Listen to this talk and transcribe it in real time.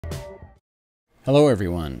Hello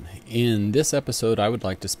everyone. In this episode I would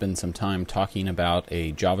like to spend some time talking about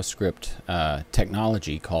a JavaScript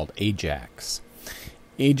technology called AJAX.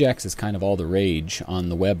 AJAX is kind of all the rage on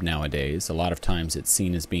the web nowadays. A lot of times it's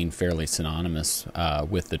seen as being fairly synonymous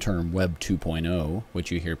with the term Web 2.0, which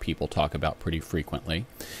you hear people talk about pretty frequently.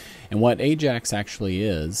 And what AJAX actually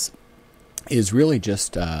is really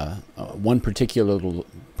just one particular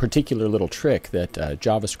little trick that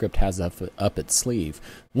JavaScript has up its sleeve.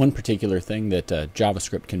 One particular thing that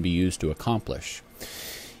JavaScript can be used to accomplish.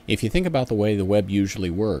 If you think about the way the web usually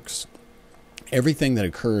works, everything that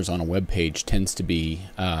occurs on a web page tends to be,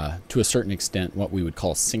 to a certain extent, what we would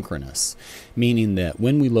call synchronous, meaning that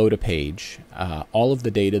when we load a page, all of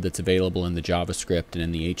the data that's available in the JavaScript and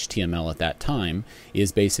in the HTML at that time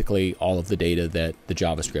is basically all of the data that the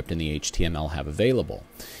JavaScript and the HTML have available.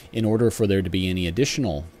 In order for there to be any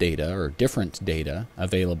additional data or different data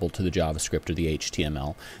available to the JavaScript or the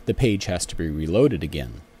HTML, the page has to be reloaded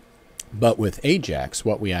again. But with AJAX,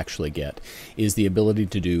 what we actually get is the ability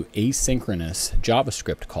to do asynchronous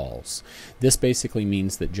JavaScript calls. This basically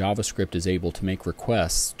means that JavaScript is able to make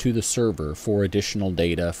requests to the server for additional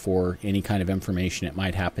data, for any kind of information it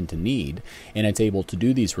might happen to need, and it's able to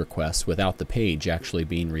do these requests without the page actually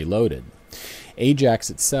being reloaded. AJAX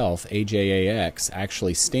itself, AJAX,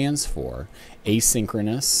 actually stands for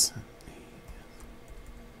asynchronous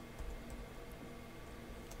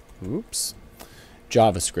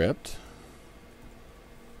JavaScript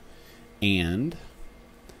and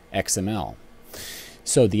XML.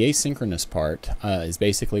 So the asynchronous part is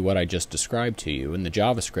basically what I just described to you, and the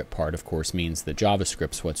JavaScript part, of course, means that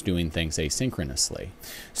JavaScript's what's doing things asynchronously.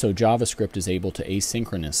 So JavaScript is able to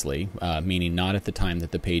asynchronously, meaning not at the time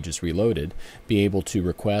that the page is reloaded, be able to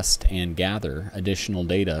request and gather additional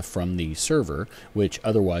data from the server, which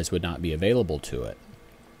otherwise would not be available to it.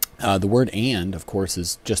 The word "and," of course,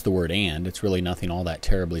 is just the word "and." It's really nothing all that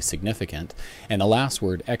terribly significant. And the last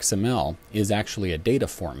word, XML, is actually a data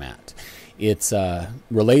format. It's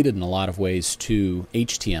related in a lot of ways to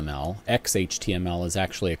HTML. XHTML is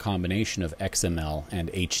actually a combination of XML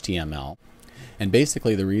and HTML. And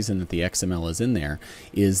basically the reason that the XML is in there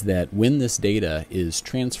is that when this data is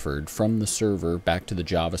transferred from the server back to the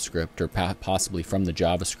JavaScript, or possibly from the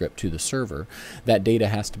JavaScript to the server, that data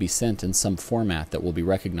has to be sent in some format that will be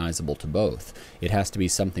recognizable to both. It has to be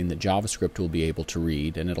something that JavaScript will be able to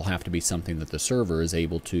read, and it'll have to be something that the server is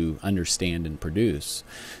able to understand and produce.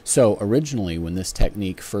 So originally, when this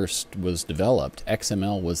technique first was developed,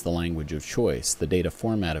 XML was the language of choice, the data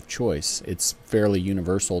format of choice. It's fairly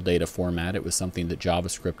universal data format. It was something that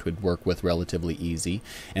JavaScript would work with relatively easy,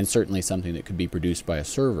 and certainly something that could be produced by a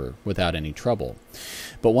server without any trouble.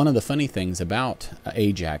 But one of the funny things about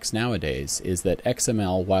AJAX nowadays is that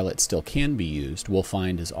XML, while it still can be used, we'll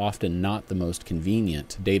find is often not the most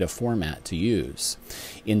convenient data format to use.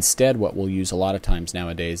 Instead, what we'll use a lot of times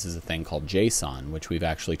nowadays is a thing called JSON, which we've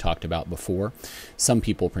actually talked about before. Some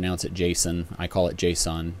people pronounce it JSON. I call it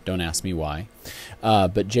JSON. Don't ask me why.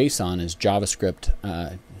 But JSON is JavaScript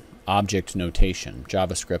object notation,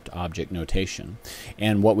 JavaScript object notation.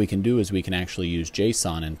 And what we can do is we can actually use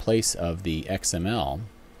JSON in place of the XML,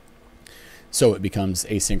 so it becomes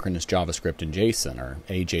asynchronous JavaScript in JSON, or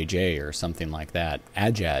AJJ, or something like that.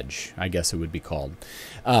 AJAX, I guess it would be called.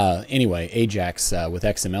 Anyway, AJAX with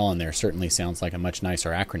XML in there certainly sounds like a much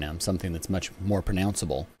nicer acronym, something that's much more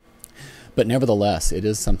pronounceable. But nevertheless, it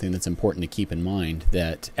is something that's important to keep in mind,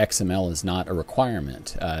 that XML is not a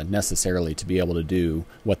requirement necessarily to be able to do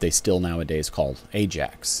what they still nowadays call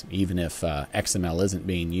AJAX. Even if XML isn't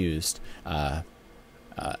being used,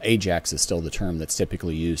 AJAX is still the term that's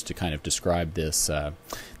typically used to kind of describe this,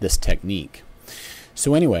 this technique.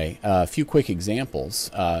 So anyway, a few quick examples.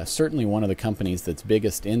 Certainly one of the companies that's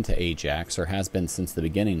biggest into AJAX, or has been since the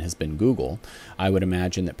beginning, has been Google. I would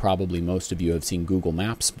imagine that probably most of you have seen Google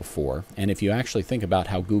Maps before. And if you actually think about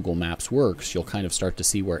how Google Maps works, you'll kind of start to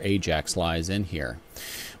see where AJAX lies in here.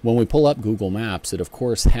 When we pull up Google Maps, it of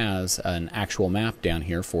course has an actual map down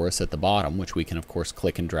here for us at the bottom, which we can of course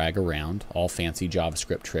click and drag around. All fancy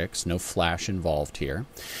JavaScript tricks, no Flash involved here.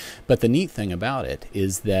 But the neat thing about it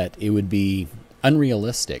is that it would be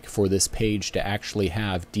unrealistic for this page to actually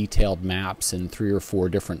have detailed maps in 3 or 4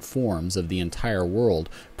 different forms of the entire world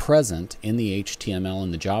present in the HTML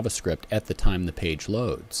and the JavaScript at the time the page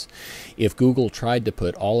loads. If Google tried to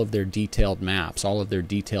put all of their detailed maps, all of their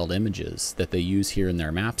detailed images that they use here in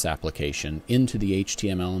their Maps application into the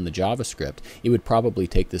HTML and the JavaScript, it would probably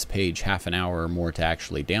take this page half an hour or more to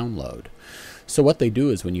actually download. So what they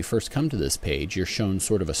do is when you first come to this page, you're shown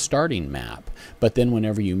sort of a starting map, but then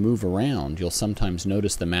whenever you move around, you'll sometimes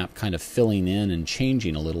notice the map kind of filling in and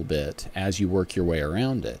changing a little bit as you work your way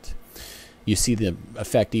around it. You see the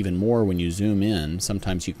effect even more when you zoom in.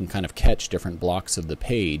 Sometimes you can kind of catch different blocks of the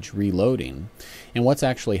page reloading. And what's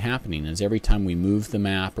actually happening is every time we move the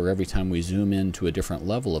map or every time we zoom in to a different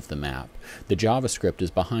level of the map, the JavaScript is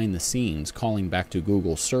behind the scenes calling back to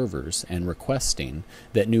Google servers and requesting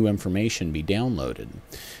that new information be downloaded.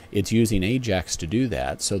 It's using AJAX to do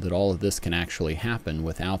that so that all of this can actually happen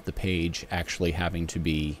without the page actually having to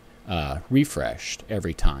be refreshed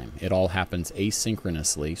every time. It all happens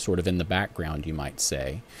asynchronously, sort of in the background, you might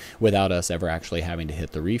say, without us ever actually having to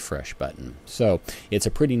hit the refresh button. So it's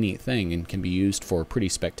a pretty neat thing and can be used for a pretty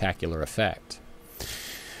spectacular effect.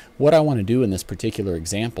 What I want to do in this particular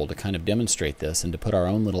example to kind of demonstrate this and to put our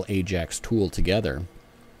own little AJAX tool together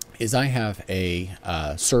is I have a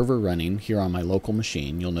server running here on my local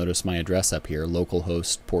machine. You'll notice my address up here,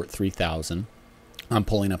 localhost port 3000. I'm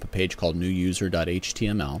pulling up a page called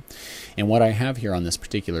newuser.html, and what I have here on this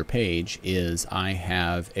particular page is I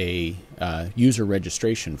have a user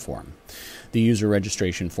registration form. The user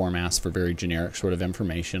registration form asks for very generic sort of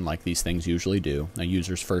information like these things usually do: a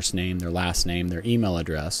user's first name, their last name, their email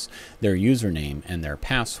address, their username, and their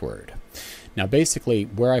password. Now basically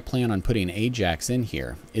where I plan on putting AJAX in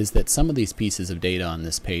here is that some of these pieces of data on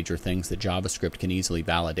this page are things that JavaScript can easily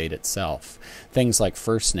validate itself. Things like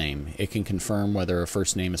first name, it can confirm whether a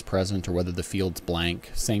first name is present or whether the field's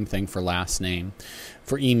blank. Same thing for last name.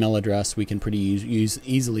 For email address, we can pretty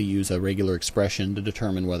easily use a regular expression to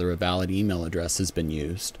determine whether a valid email address has been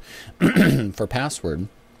used. For password,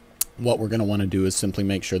 what we're going to want to do is simply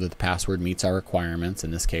make sure that the password meets our requirements. In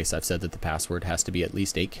this case, I've said that the password has to be at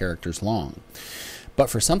least 8 characters long. But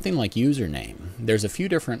for something like username, there's a few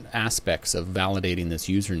different aspects of validating this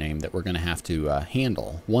username that we're going to have to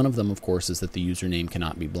handle. One of them, of course, is that the username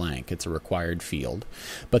cannot be blank. It's a required field.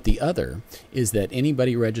 But the other is that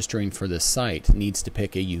anybody registering for this site needs to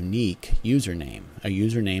pick a unique username, a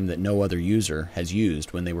username that no other user has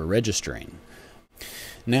used when they were registering.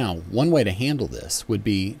 Now, one way to handle this would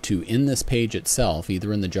be to, in this page itself,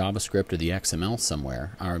 either in the JavaScript or the XML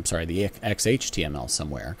somewhere, or I'm sorry, the XHTML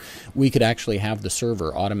somewhere, we could actually have the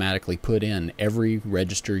server automatically put in every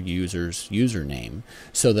registered user's username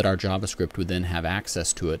so that our JavaScript would then have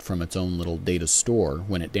access to it from its own little data store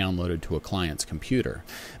when it downloaded to a client's computer.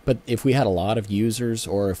 But if we had a lot of users,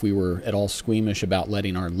 or if we were at all squeamish about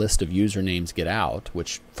letting our list of usernames get out,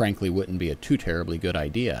 which frankly wouldn't be a too terribly good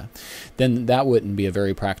idea, then that wouldn't be a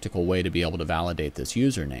very practical way to be able to validate this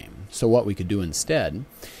username. So what we could do instead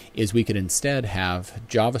is we could instead have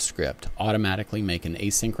JavaScript automatically make an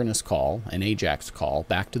asynchronous call, an AJAX call,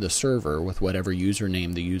 back to the server with whatever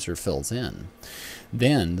username the user fills in.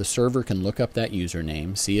 Then the server can look up that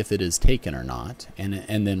username, see if it is taken or not,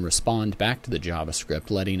 and then respond back to the JavaScript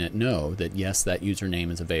letting it know that yes, that username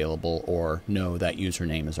is available, or no, that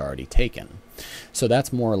username is already taken. So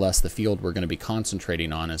that's more or less the field we're going to be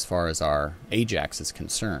concentrating on as far as our AJAX is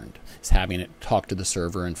concerned, is having it talk to the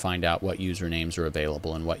server and find out what usernames are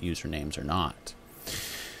available and what usernames are not.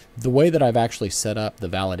 The way that I've actually set up the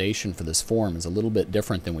validation for this form is a little bit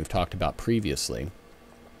different than we've talked about previously.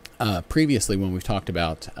 Previously, when we've talked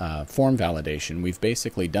about form validation, we've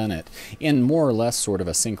basically done it in more or less sort of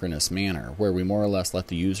a synchronous manner, where we more or less let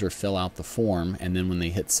the user fill out the form, and then when they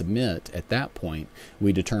hit submit, at that point,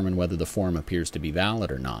 we determine whether the form appears to be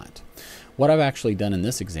valid or not. What I've actually done in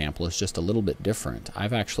this example is just a little bit different.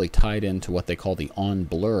 I've actually tied into what they call the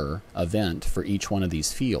onBlur event for each one of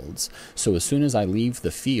these fields. So as soon as I leave the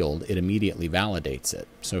field, it immediately validates it.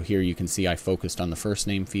 So here you can see I focused on the first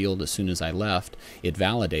name field. As soon as I left, it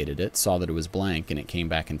validated it, saw that it was blank, and it came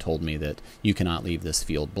back and told me that you cannot leave this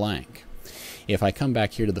field blank. If I come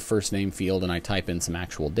back here to the first name field and I type in some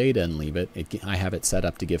actual data and leave it, I have it set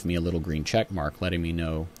up to give me a little green check mark letting me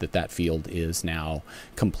know that that field is now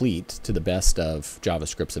complete to the best of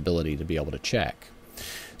JavaScript's ability to be able to check.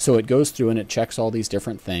 So it goes through and it checks all these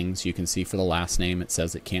different things. You can see for the last name it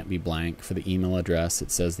says it can't be blank. For the email address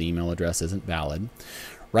it says the email address isn't valid.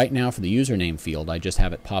 Right now for the username field, I just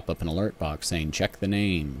have it pop up an alert box saying check the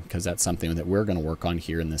name, because that's something that we're going to work on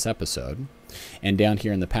here in this episode. And down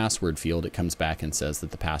here in the password field, it comes back and says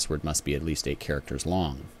that the password must be at least 8 characters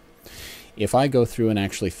long. If I go through and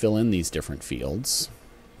actually fill in these different fields,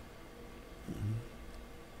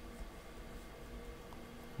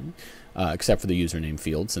 except for the username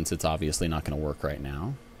field, since it's obviously not going to work right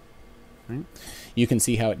now, you can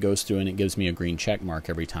see how it goes through and it gives me a green check mark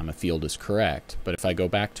every time a field is correct. But if I go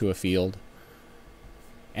back to a field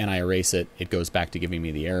and I erase it, it goes back to giving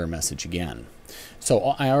me the error message again. So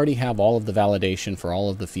I already have all of the validation for all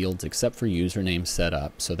of the fields except for username set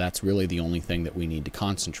up, so that's really the only thing that we need to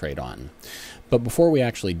concentrate on. But before we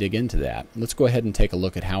actually dig into that, let's go ahead and take a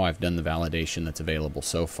look at how I've done the validation that's available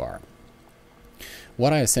so far.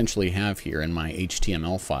 What I essentially have here in my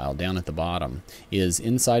HTML file down at the bottom is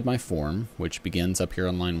inside my form, which begins up here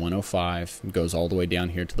on line 105, goes all the way down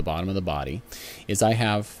here to the bottom of the body, is I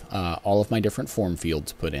have all of my different form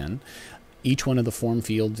fields put in. Each one of the form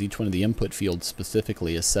fields, each one of the input fields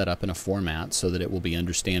specifically, is set up in a format so that it will be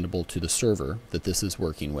understandable to the server that this is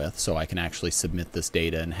working with, so I can actually submit this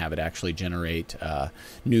data and have it actually generate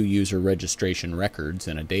new user registration records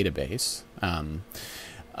in a database.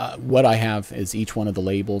 What I have is each one of the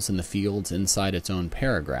labels and the fields inside its own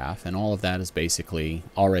paragraph, and all of that is basically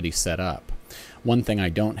already set up. One thing I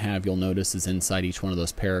don't have, you'll notice, is inside each one of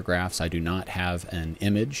those paragraphs I do not have an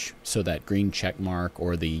image, so that green check mark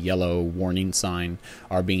or the yellow warning sign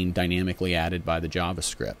are being dynamically added by the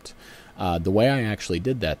JavaScript. The way I actually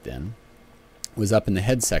did that then was up in the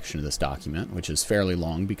head section of this document, which is fairly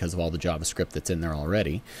long because of all the JavaScript that's in there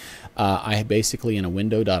already. I basically, in a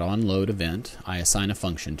window.onload event, I assign a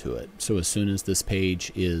function to it. So as soon as this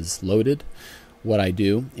page is loaded, what I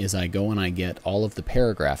do is I go and I get all of the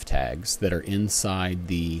paragraph tags that are inside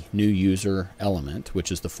the new user element,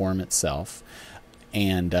 which is the form itself,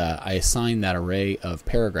 and I assign that array of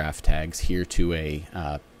paragraph tags here to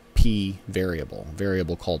a p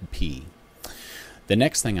variable called p. The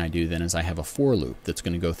next thing I do then is I have a for loop that's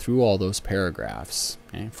going to go through all those paragraphs.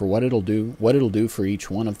 Okay? For what it'll do for each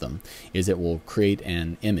one of them is it will create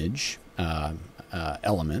an image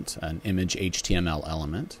element, an image HTML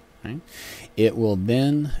element. Okay? It will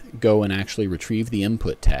then go and actually retrieve the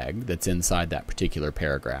input tag that's inside that particular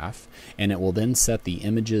paragraph, and it will then set the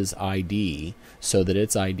image's ID so that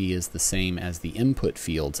its ID is the same as the input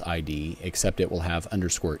field's ID, except it will have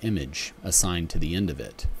 _image assigned to the end of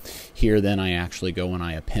it. Here then I actually go and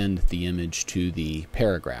I append the image to the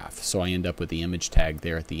paragraph, so I end up with the image tag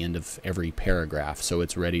there at the end of every paragraph, so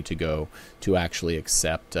it's ready to go to actually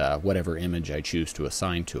accept whatever image I choose to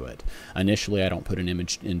assign to it. Initially I don't put an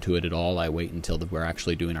image into it at all. I wait until we're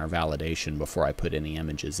actually doing our validation before I put any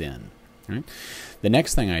images in. Right? The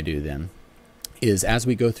next thing I do then is, as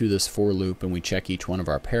we go through this for loop and we check each one of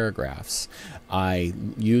our paragraphs, I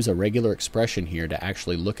use a regular expression here to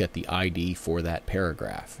actually look at the ID for that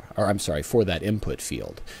paragraph, or I'm sorry, for that input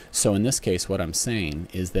field. So in this case what I'm saying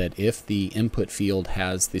is that if the input field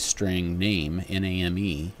has the string name,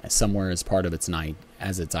 NAME, somewhere as part of its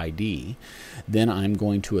ID, then I'm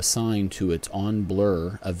going to assign to its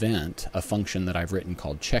onBlur event a function that I've written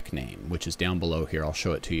called checkName, which is down below here. I'll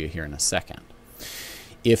show it to you here in a second.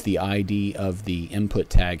 If the ID of the input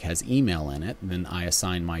tag has email in it, then I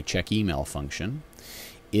assign my checkEmail function.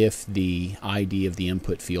 If the ID of the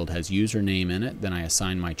input field has username in it, then I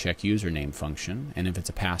assign my checkUsername function. And if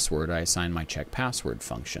it's a password, I assign my checkPassword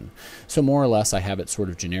function. So more or less I have it sort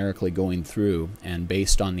of generically going through, and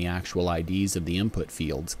based on the actual IDs of the input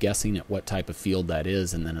fields, guessing at what type of field that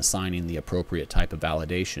is and then assigning the appropriate type of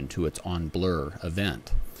validation to its onBlur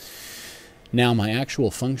event. Now my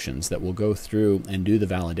actual functions that will go through and do the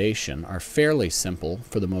validation are fairly simple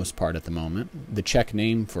for the most part at the moment. The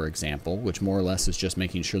checkName, for example, which more or less is just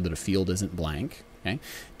making sure that a field isn't blank, okay,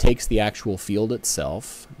 takes the actual field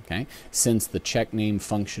itself. Okay, since the checkName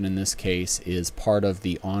function in this case is part of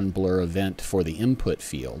the onBlur event for the input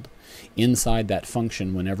field, inside that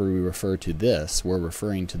function, whenever we refer to this, we're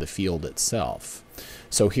referring to the field itself.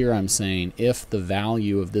 So here I'm saying if the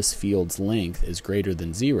value of this field's length is greater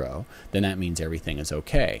than 0, then that means everything is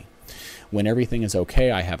okay. When everything is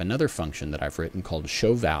okay, I have another function that I've written called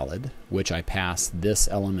showValid, which I pass this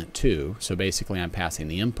element to. So basically I'm passing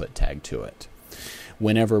the input tag to it.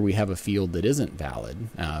 Whenever we have a field that isn't valid,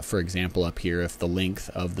 for example up here, if the length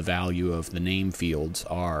of the value of the name fields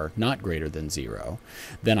are not greater than 0,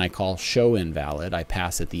 then I call showInvalid. I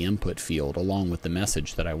pass it the input field along with the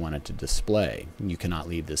message that I want it to display. You cannot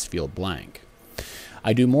leave this field blank.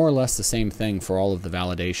 I do more or less the same thing for all of the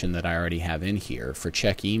validation that I already have in here. For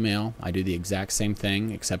checkEmail, I do the exact same thing,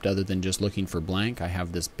 except other than just looking for blank, I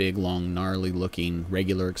have this big, long, gnarly looking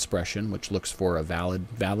regular expression which looks for a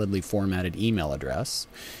validly formatted email address.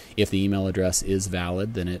 If the email address is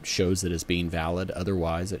valid, then it shows it as being valid.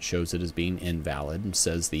 Otherwise, it shows it as being invalid and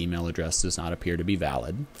says the email address does not appear to be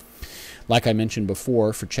valid. Like I mentioned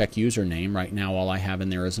before, for checkUsername, right now all I have in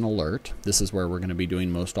there is an alert. This is where we're going to be doing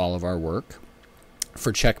most all of our work.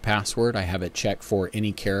 For checkPassword, I have it check for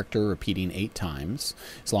any character repeating 8 times.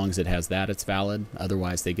 As long as it has that, it's valid.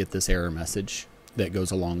 Otherwise, they get this error message that goes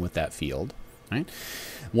along with that field. Right?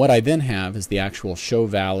 What I then have is the actual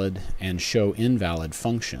showValid and showInvalid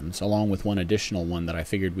functions, along with one additional one that I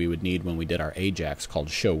figured we would need when we did our AJAX called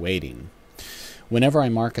showWaiting. Whenever I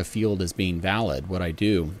mark a field as being valid, what I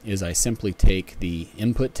do is I simply take the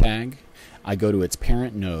input tag, I go to its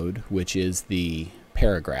parent node, which is the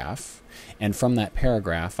paragraph, and from that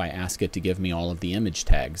paragraph I ask it to give me all of the image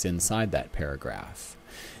tags inside that paragraph.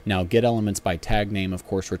 Now getElementsByTagName of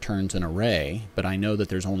course returns an array, but I know that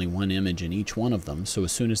there's only one image in each one of them, so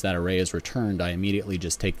as soon as that array is returned I immediately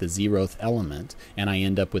just take the 0th element and I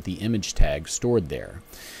end up with the image tag stored there.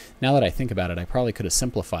 Now that I think about it, I probably could have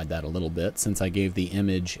simplified that a little bit. Since I gave the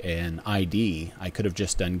image an ID, I could have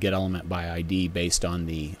just done getElementById based on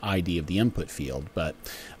the ID of the input field, but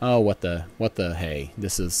oh, what the hey,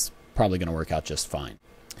 this is probably going to work out just fine.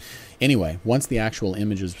 Anyway, once the actual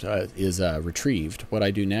image is retrieved, what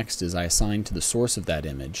I do next is I assign to the source of that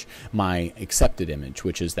image my accepted image,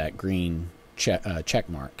 which is that green check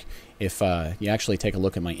mark. If you actually take a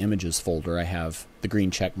look at my images folder, I have the green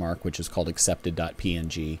check mark, which is called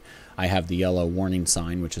accepted.png. I have the yellow warning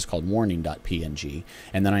sign, which is called warning.png.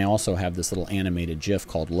 And then I also have this little animated GIF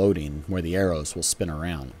called loading, where the arrows will spin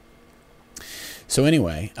around. So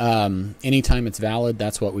anyway, anytime it's valid,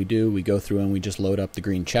 that's what we do. We go through and we just load up the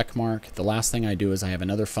green check mark. The last thing I do is I have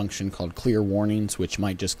another function called clear warnings, which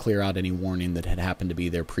might just clear out any warning that had happened to be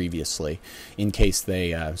there previously in case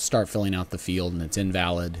they start filling out the field and it's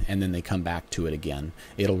invalid and then they come back to it again.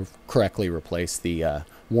 It'll correctly replace the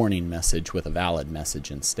warning message with a valid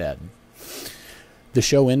message instead. The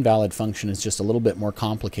showInvalid function is just a little bit more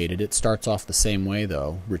complicated. It starts off the same way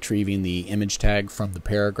though, retrieving the image tag from the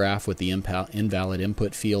paragraph with the invalid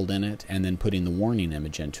input field in it and then putting the warning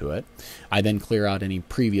image into it. I then clear out any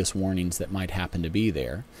previous warnings that might happen to be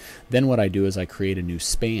there. Then what I do is I create a new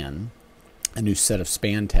span, a new set of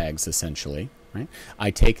span tags essentially. Right? I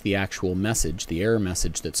take the actual message, the error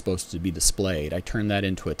message that's supposed to be displayed, I turn that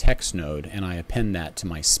into a text node and I append that to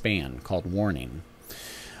my span called warning.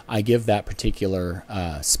 I give that particular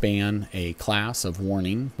span a class of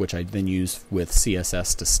warning, which I then use with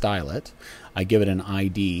CSS to style it. I give it an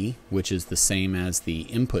ID, which is the same as the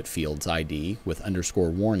input field's ID with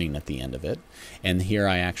 _warning at the end of it. And here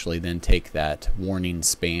I actually then take that warning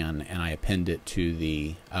span and I append it to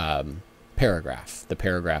the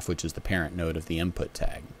paragraph which is the parent node of the input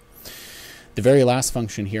tag. The very last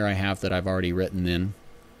function here I have that I've already written in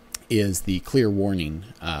is the clear warning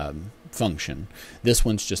function. This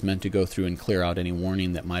one's just meant to go through and clear out any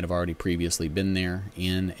warning that might have already previously been there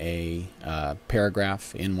in a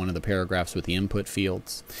paragraph, in one of the paragraphs with the input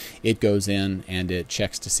fields. It goes in and it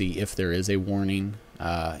checks to see if there is a warning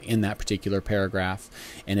in that particular paragraph,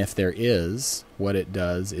 and if there is, what it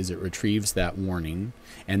does is it retrieves that warning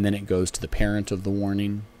and then it goes to the parent of the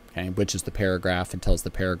warning, okay, which is the paragraph, and tells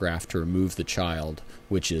the paragraph to remove the child,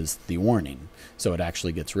 which is the warning. So it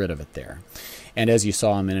actually gets rid of it there. And as you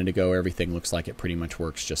saw a minute ago, everything looks like it pretty much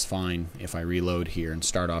works just fine. If I reload here and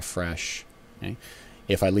start off fresh, okay,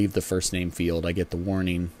 if I leave the first name field, I get the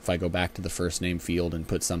warning. If I go back to the first name field and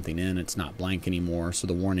put something in, it's not blank anymore, so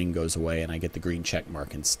the warning goes away and I get the green check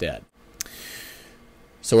mark instead.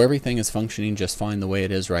 So everything is functioning just fine the way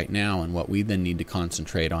it is right now, and what we then need to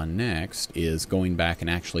concentrate on next is going back and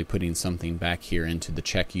actually putting something back here into the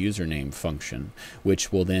check username function,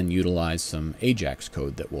 which will then utilize some AJAX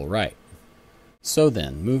code that we'll write. So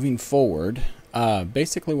then, moving forward,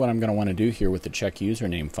 basically what I'm going to want to do here with the check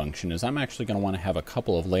username function is I'm actually going to want to have a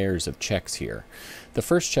couple of layers of checks here. The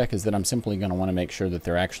first check is that I'm simply going to want to make sure that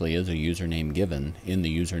there actually is a username given in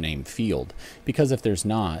the username field, because if there's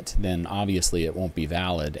not, then obviously it won't be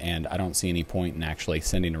valid, and I don't see any point in actually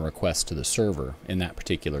sending a request to the server in that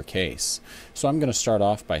particular case. So I'm going to start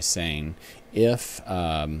off by saying if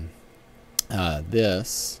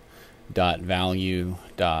this .value.length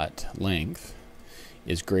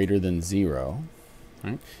is greater than 0,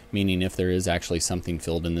 right? Meaning if there is actually something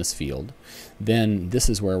filled in this field, then this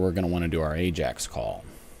is where we're going to want to do our AJAX call.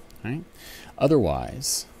 Right?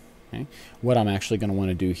 Otherwise, okay, what I'm actually going to want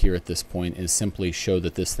to do here at this point is simply show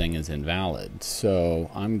that this thing is invalid. So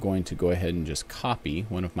I'm going to go ahead and just copy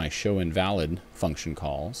one of my showInvalid function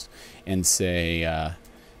calls and say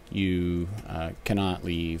you cannot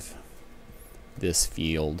leave this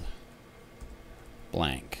field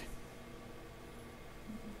blank.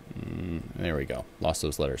 There we go. Lost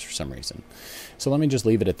those letters for some reason. So let me just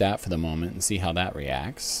leave it at that for the moment and see how that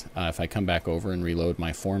reacts. If I come back over and reload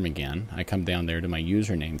my form again, I come down there to my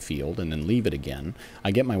username field and then leave it again,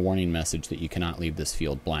 I get my warning message that you cannot leave this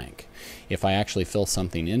field blank. If I actually fill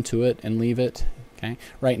something into it and leave it, okay,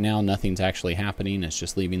 right now nothing's actually happening. It's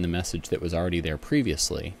just leaving the message that was already there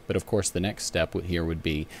previously. But of course the next step here would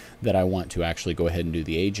be that I want to actually go ahead and do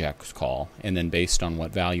the AJAX call, and then based on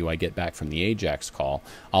what value I get back from the AJAX call,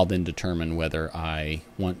 I'll then determine whether I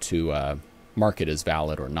want to mark it as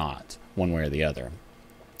valid or not, one way or the other.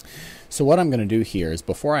 So what I'm going to do here is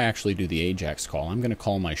before I actually do the AJAX call, I'm going to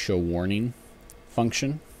call my showWarning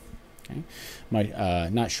function. Okay. My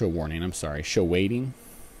not show warning, I'm sorry, show waiting.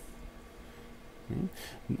 Okay.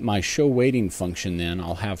 My show waiting function, then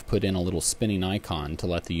I'll have put in a little spinning icon to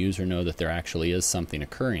let the user know that there actually is something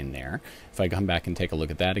occurring there. If I come back and take a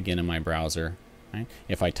look at that again in my browser, right,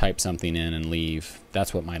 if I type something in and leave,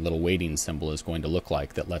 that's what my little waiting symbol is going to look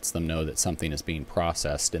like, that lets them know that something is being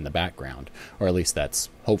processed in the background, or at least that's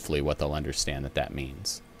hopefully what they'll understand that that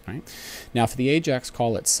means. Right? Now for the AJAX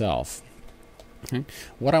call itself, okay,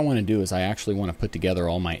 what I want to do is I actually want to put together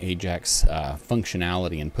all my AJAX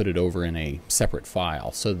functionality and put it over in a separate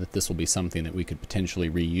file so that this will be something that we could potentially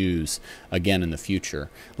reuse again in the future.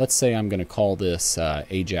 Let's say I'm going to call this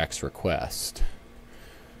AJAX request.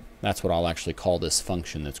 That's what I'll actually call this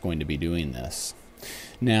function that's going to be doing this.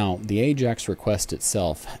 Now, the AJAX request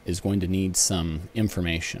itself is going to need some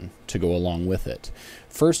information to go along with it.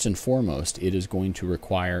 First and foremost, it is going to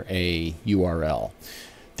require a URL.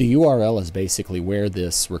 The URL is basically where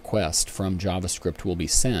this request from JavaScript will be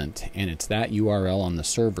sent, and it's that URL on the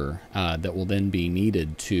server that will then be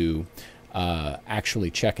needed to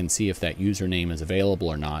actually check and see if that username is available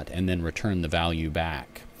or not, and then return the value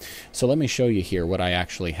back. So let me show you here what I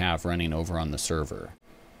actually have running over on the server.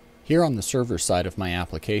 Here on the server side of my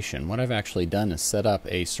application, what I've actually done is set up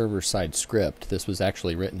a server-side script. This was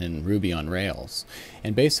actually written in Ruby on Rails.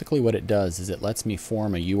 And basically what it does is it lets me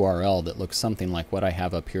form a URL that looks something like what I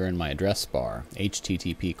have up here in my address bar.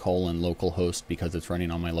 http:/localhost, because it's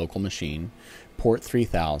running on my local machine. Port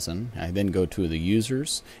 3000. I then go to the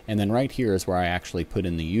users, and then right here is where I actually put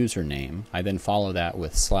in the username. I then follow that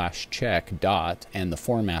with /check dot and the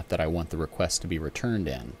format that I want the request to be returned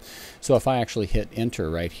in. So if I actually hit enter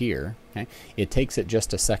right here, okay, it takes it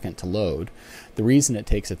just a second to load. The reason it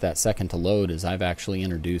takes it that second to load is I've actually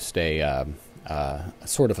introduced a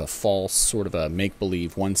sort of a false, sort of a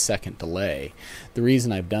make-believe 1 second delay. The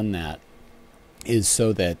reason I've done that is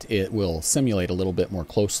so that it will simulate a little bit more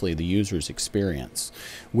closely the user's experience.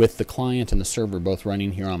 With the client and the server both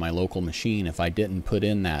running here on my local machine, if I didn't put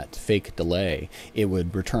in that fake delay, it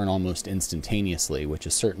would return almost instantaneously, which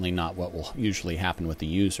is certainly not what will usually happen with the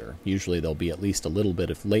user. Usually there'll be at least a little bit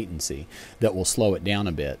of latency that will slow it down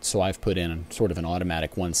a bit, so I've put in sort of an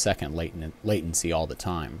automatic 1 second latency all the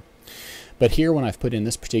time. But here, when I've put in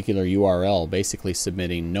this particular URL, basically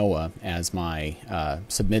submitting Noah as my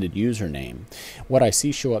submitted username, what I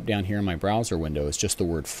see show up down here in my browser window is just the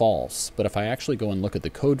word false. But if I actually go and look at the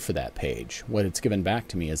code for that page, what it's given back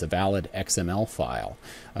to me is a valid XML file,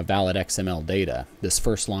 a valid XML data. This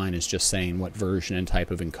first line is just saying what version and type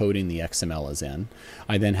of encoding the XML is in.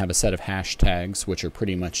 I then have a set of hashtags, which are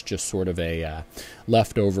pretty much just sort of a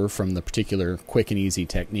leftover from the particular quick and easy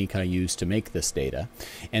technique I use to make this data.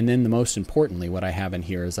 And then the most importantly, what I have in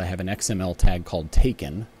here is I have an XML tag called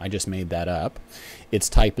taken. I just made that up. Its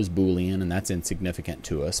type is Boolean, and that's insignificant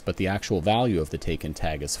to us, but the actual value of the taken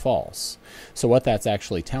tag is false. So what that's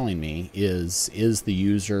actually telling me is the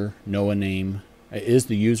user Noah name, is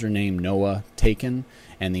the username Noah taken?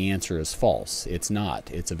 And the answer is false. It's not.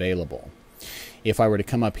 It's available. If I were to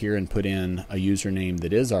come up here and put in a username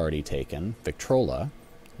that is already taken, Victrola,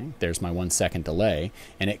 there's my 1 second delay,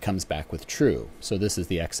 and it comes back with true. So this is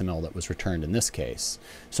the XML that was returned in this case.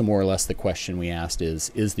 So more or less the question we asked is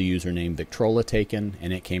the username Victrola taken?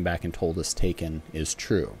 And it came back and told us taken is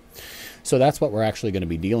true. So that's what we're actually going to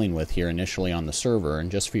be dealing with here initially on the server. And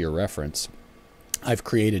just for your reference, I've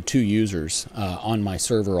created 2 users on my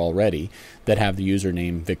server already that have the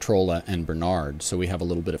username Victrola and Bernard. So we have a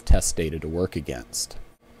little bit of test data to work against.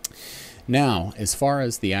 Now, as far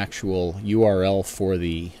as the actual URL for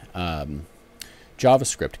the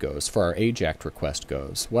JavaScript goes, for our AJAX request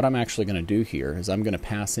goes, what I'm actually going to do here is I'm going to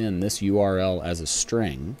pass in this URL as a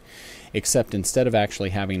string, except instead of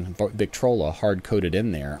actually having Victrola hard-coded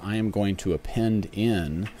in there, I am going to append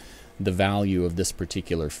in the value of this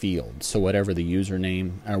particular field. So whatever the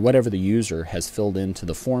username, or whatever the user has filled into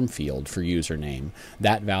the form field for username,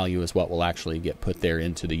 that value is what will actually get put there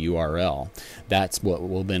into the URL. That's what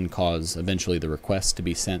will then cause eventually the request to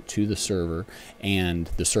be sent to the server, and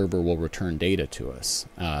the server will return data to us,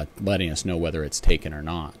 letting us know whether it's taken or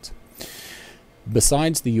not.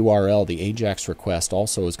 Besides the URL, the AJAX request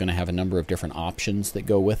also is going to have a number of different options that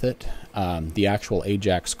go with it. The actual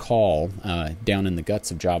AJAX call down in the guts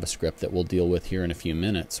of JavaScript that we'll deal with here in a few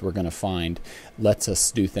minutes, we're going to find lets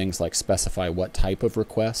us do things like specify what type of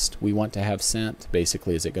request we want to have sent.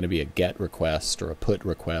 Basically, is it going to be a GET request or a PUT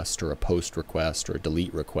request or a POST request or a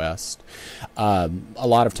DELETE request? A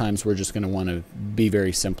lot of times we're just going to want to be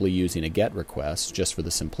very simply using a GET request just for the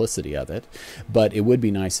simplicity of it, but it would be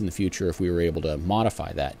nice in the future if we were able to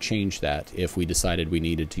modify that, change that, if we decided we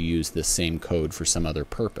needed to use this same code for some other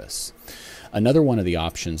purpose. Another one of the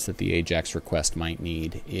options that the AJAX request might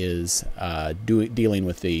need is dealing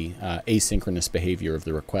with the asynchronous behavior of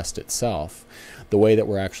the request itself. The way that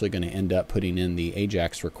we're actually going to end up putting in the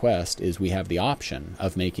AJAX request is we have the option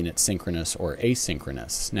of making it synchronous or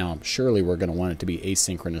asynchronous. Now, surely we're going to want it to be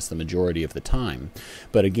asynchronous the majority of the time.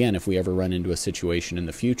 But again, if we ever run into a situation in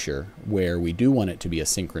the future where we do want it to be a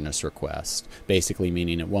synchronous request, basically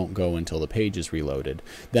meaning it won't go until the page is reloaded,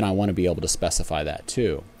 then I want to be able to specify that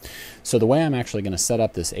too. So the way I'm actually going to set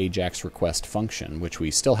up this AJAX request function, which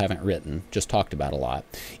we still haven't written, just talked about a lot,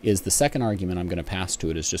 is the second argument I'm going to pass to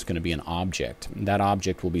it is just going to be an object. That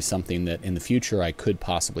object will be something that in the future I could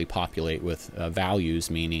possibly populate with values,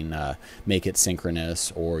 meaning make it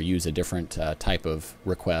synchronous or use a different type of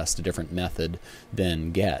request, a different method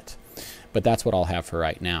than get. But that's what I'll have for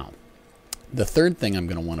right now. The third thing I'm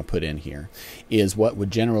going to want to put in here is what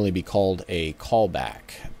would generally be called a callback.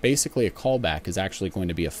 Basically, a callback is actually going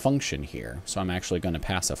to be a function here. So I'm actually going to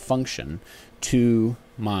pass a function to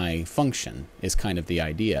my function is kind of the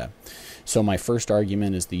idea. So my first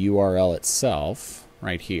argument is the URL itself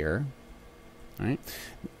right here. Right?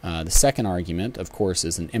 The second argument, of course,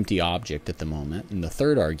 is an empty object at the moment. And the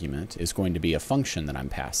third argument is going to be a function that I'm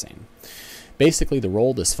passing. Basically, the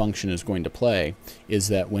role this function is going to play is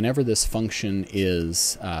that whenever this function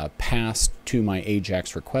is passed to my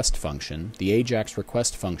AJAX request function, the AJAX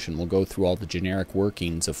request function will go through all the generic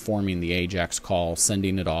workings of forming the AJAX call,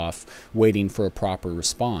 sending it off, waiting for a proper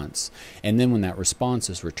response, and then when that response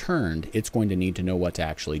is returned, it's going to need to know what to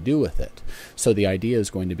actually do with it. So the idea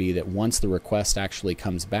is going to be that once the request actually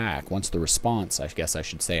comes back, once the response, I guess I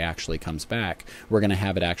should say, actually comes back, we're going to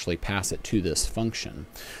have it actually pass it to this function.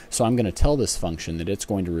 So I'm going to tell this function that it's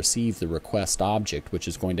going to receive the request object, which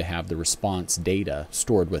is going to have the response data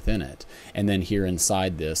stored within it. And then here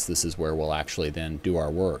inside this is where we'll actually then do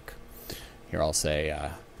our work. Here I'll say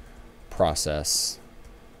process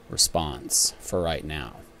response for right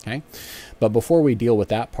now. Okay, but before we deal with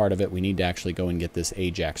that part of it, we need to actually go and get this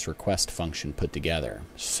AJAX request function put together.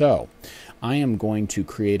 So I am going to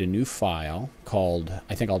create a new file called,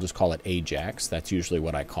 I think I'll just call it AJAX. That's usually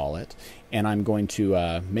what I call it. And I'm going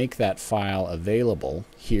to make that file available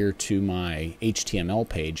here to my HTML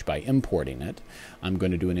page by importing it. I'm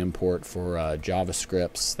going to do an import for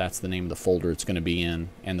JavaScripts. That's the name of the folder it's going to be in.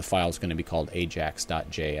 And the file is going to be called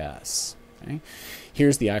ajax.js. Okay.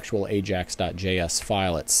 Here's the actual ajax.js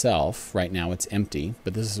file itself. Right now it's empty,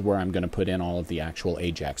 but this is where I'm going to put in all of the actual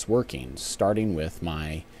AJAX workings, starting with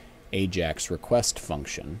my AJAX request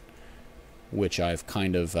function, which I've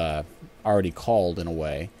kind of already called in a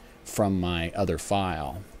way from my other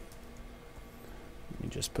file. Let me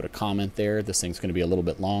just put a comment there. This thing's going to be a little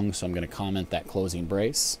bit long, so I'm going to comment that closing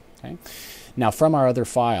brace. Okay. Now from our other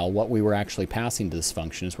file, what we were actually passing to this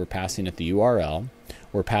function is we're passing it the URL,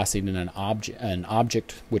 we're passing in an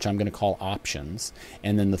object which I'm going to call options,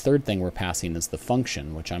 and then the third thing we're passing is the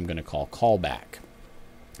function, which I'm going to call callback.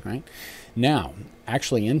 Right? Now,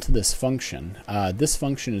 actually into this function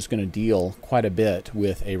is going to deal quite a bit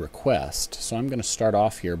with a request. So I'm going to start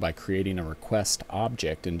off here by creating a request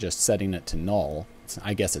object and just setting it to null.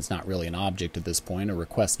 I guess it's not really an object at this point, a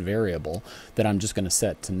request variable that I'm just going to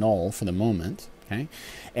set to null for the moment. Okay?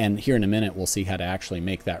 And here in a minute we'll see how to actually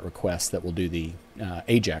make that request that will do the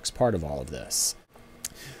AJAX part of all of this.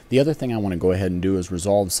 The other thing I want to go ahead and do is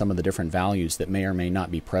resolve some of the different values that may or may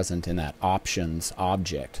not be present in that options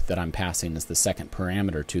object that I'm passing as the second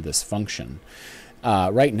parameter to this function.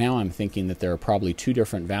 Right now I'm thinking that there are probably two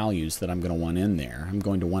different values that I'm going to want in there. I'm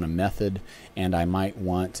going to want a method, and I might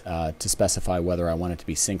want to specify whether I want it to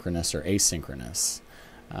be synchronous or asynchronous.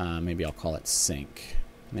 Maybe I'll call it sync.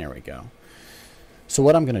 There we go. So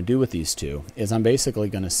what I'm going to do with these two is I'm basically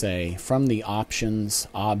going to say from the options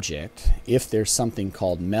object, if there's something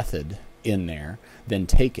called method in there, then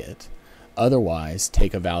take it. Otherwise,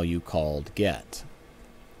 take a value called get.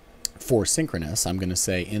 For synchronous, I'm going to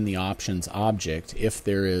say in the options object, if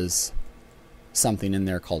there is something in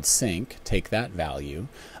there called sync, take that value.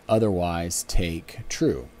 Otherwise, take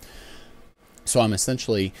true. So I'm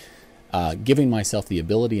essentially giving myself the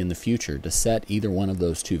ability in the future to set either one of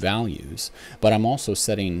those two values, but I'm also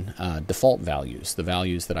setting default values, the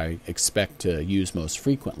values that I expect to use most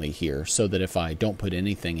frequently here, so that if I don't put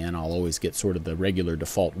anything in, I'll always get sort of the regular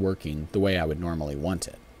default working the way I would normally want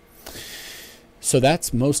it. So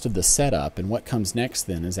that's most of the setup, and what comes next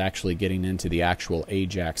then is actually getting into the actual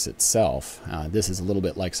AJAX itself. This is a little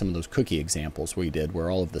bit like some of those cookie examples we did, where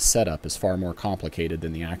all of the setup is far more complicated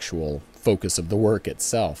than the actual focus of the work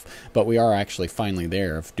itself, but we are actually finally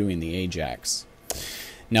there of doing the AJAX.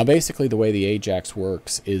 Now basically the way the AJAX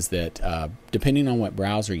works is that depending on what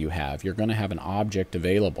browser you have, you're going to have an object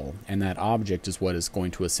available, and that object is what is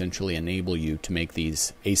going to essentially enable you to make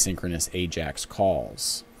these asynchronous AJAX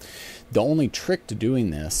calls. The only trick to doing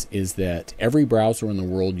this is that every browser in the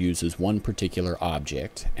world uses one particular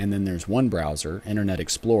object, and then there's one browser, Internet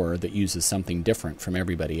Explorer, that uses something different from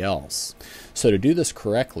everybody else. So to do this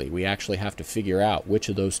correctly, we actually have to figure out which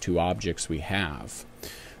of those two objects we have.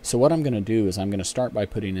 So what I'm going to do is I'm going to start by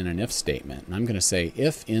putting in an if statement, and I'm going to say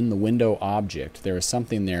if in the window object there is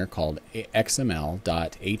something there called xml.http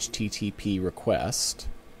request,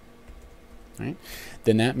 right?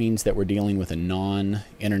 Then that means that we're dealing with a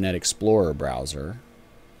non-Internet Explorer browser,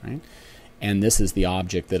 right? And this is the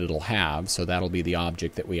object that it'll have, so that'll be the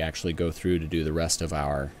object that we actually go through to do the rest of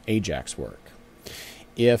our AJAX work.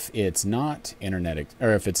 If it's not Internet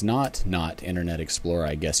Explorer,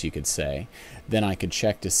 I guess you could say, then I could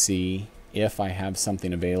check to see if I have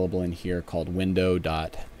something available in here called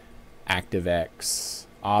window.ActiveX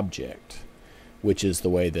object, which is the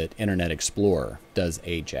way that Internet Explorer does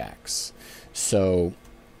AJAX. So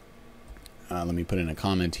let me put in a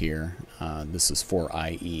comment here. This is for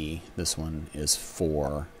IE. This one is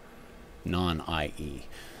for non-IE.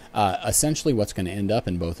 Essentially what's going to end up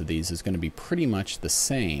in both of these is going to be pretty much the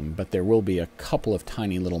same, but there will be a couple of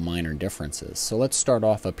tiny little minor differences. So let's start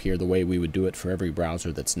off up here the way we would do it for every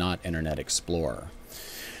browser that's not Internet Explorer.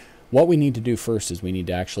 What we need to do first is we need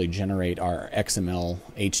to actually generate our XML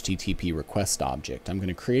HTTP request object. I'm going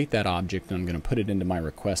to create that object and I'm going to put it into my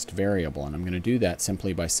request variable, and I'm going to do that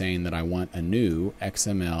simply by saying that I want a new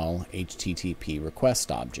XML HTTP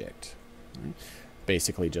request object. Right?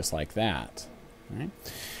 Basically just like that. Right?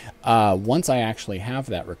 Once I actually have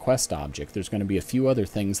that request object, there's going to be a few other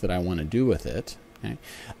things that I want to do with it. Okay?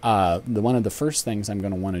 One of the first things I'm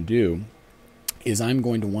going to want to do is I'm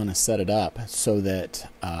going to want to set it up so that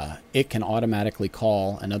it can automatically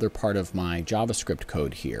call another part of my JavaScript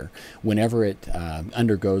code here whenever it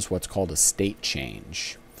undergoes what's called a state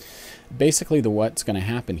change. Basically, what's going to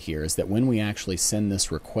happen here is that when we actually send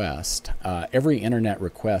this request, every internet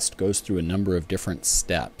request goes through a number of different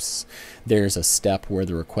steps. There's a step where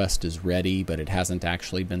the request is ready, but it hasn't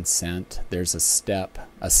actually been sent. There's a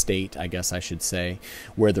state, I guess I should say,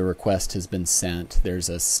 where the request has been sent. There's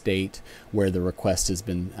a state where the request has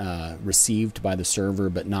been received by the server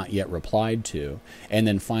but not yet replied to. And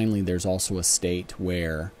then finally, there's also a state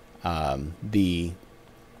where the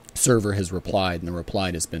server has replied and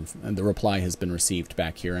the reply has been received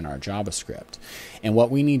back here in our JavaScript. And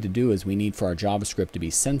what we need to do is we need for our JavaScript to be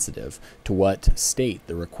sensitive to what state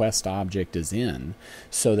the request object is in,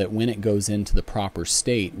 so that when it goes into the proper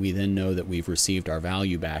state, we then know that we've received our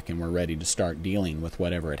value back and we're ready to start dealing with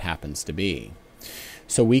whatever it happens to be.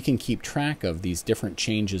 So we can keep track of these different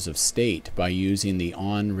changes of state by using the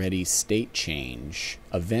onReadyStateChange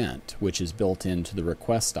event, which is built into the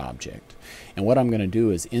request object. And what I'm going to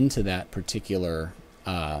do is into that particular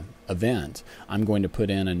event, I'm going to put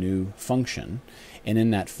in a new function. And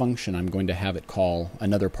in that function, I'm going to have it call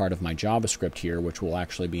another part of my JavaScript here, which will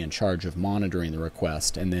actually be in charge of monitoring the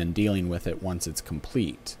request and then dealing with it once it's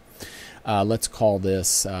complete. Let's call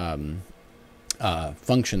this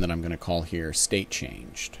function that I'm going to call here state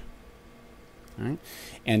changed. All right?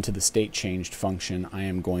 And to the state changed function, I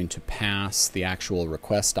am going to pass the actual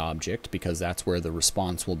request object because that's where the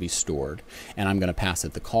response will be stored, and I'm going to pass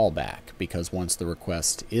it the callback because once the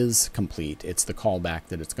request is complete, it's the callback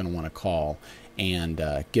that it's going to want to call and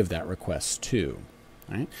give that request to.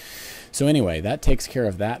 All right? So anyway, that takes care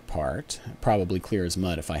of that part. Probably clear as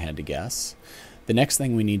mud if I had to guess. The next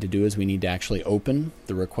thing we need to do is we need to actually open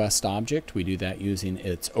the request object. We do that using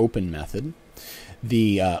its open method.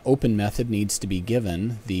 The open method needs to be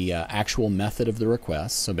given the actual method of the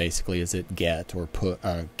request. So basically, is it get or put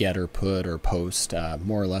or post,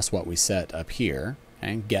 more or less what we set up here.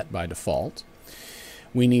 Okay? Get by default.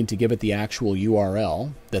 We need to give it the actual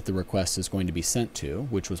URL that the request is going to be sent to,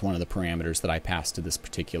 which was one of the parameters that I passed to this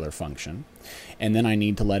particular function. And then I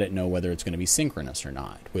need to let it know whether it's going to be synchronous or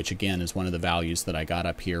not, which again is one of the values that I got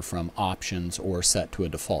up here from options or set to a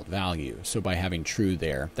default value. So by having true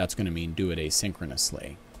there, that's going to mean do it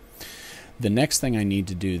asynchronously. The next thing I need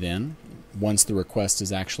to do then, once the request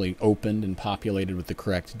is actually opened and populated with the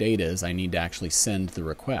correct data, is I need to actually send the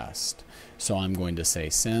request. So I'm going to say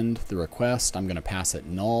send the request. I'm going to pass it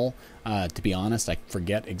null. To be honest, I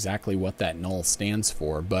forget exactly what that null stands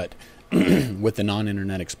for, but with the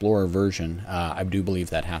non-Internet Explorer version, I do believe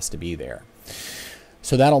that has to be there.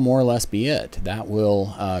 So that'll more or less be it. That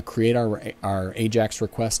will create our AJAX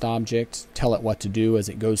request object, tell it what to do as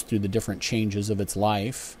it goes through the different changes of its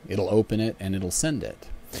life. It'll open it and it'll send it.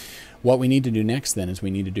 What we need to do next then is we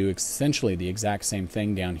need to do essentially the exact same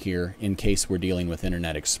thing down here in case we're dealing with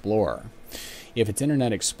Internet Explorer. If it's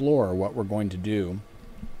Internet Explorer, what we're going to do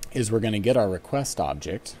is we're going to get our request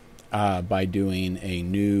object by doing a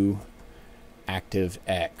new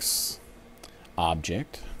ActiveX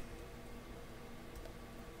object.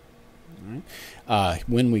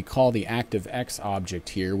 When we call the ActiveX object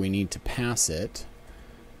here, we need to pass it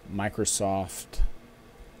Microsoft,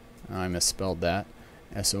 I misspelled that,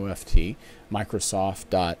 SOFT,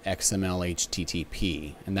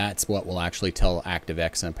 Microsoft.xml_http, and that's what will actually tell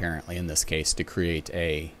ActiveX, apparently in this case, to create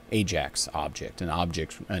a AJAX object, an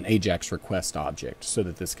AJAX request object, so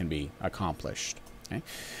that this can be accomplished. Okay?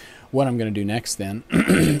 What I'm going to do next then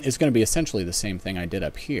is going to be essentially the same thing I did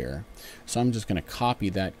up here. So I'm just going to copy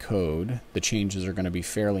that code. The changes are going to be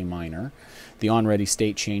fairly minor. The onReady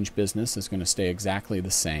state change business is going to stay exactly the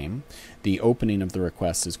same. The opening of the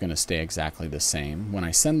request is going to stay exactly the same. When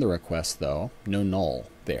I send the request, though, no null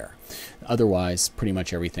there. Otherwise, pretty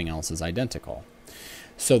much everything else is identical.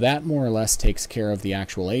 So that more or less takes care of the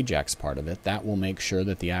actual AJAX part of it. That will make sure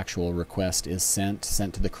that the actual request is sent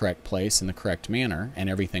to the correct place in the correct manner, and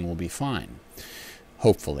everything will be fine.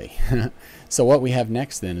 Hopefully. So what we have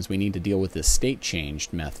next then is we need to deal with this state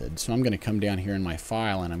changed method. So I'm going to come down here in my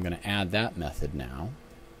file and I'm going to add that method now.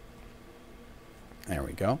 There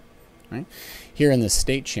we go. Right. Here in the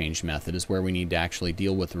state change method is where we need to actually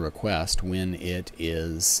deal with the request when it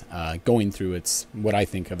is going through its, what I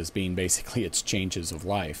think of as being basically its changes of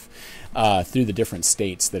life, through the different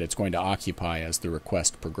states that it's going to occupy as the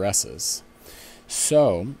request progresses.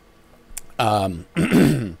 So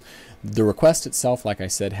the request itself, like I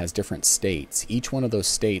said, has different states. Each one of those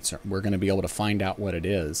states, we're going to be able to find out what it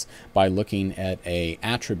is by looking at an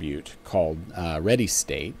attribute called ready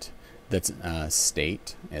state. That's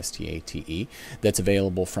state, S-T-A-T-E, that's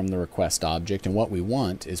available from the request object. And what we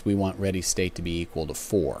want is we want ready state to be equal to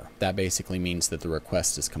 4. That basically means that the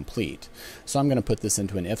request is complete. So I'm going to put this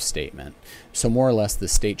into an if statement. So more or less the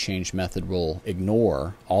state change method will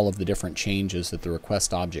ignore all of the different changes that the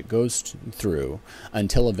request object goes through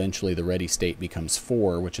until eventually the ready state becomes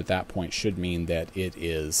 4, which at that point should mean that it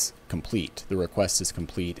is complete. The request is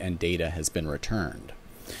complete and data has been returned.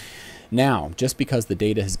 Now, just because the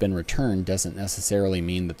data has been returned doesn't necessarily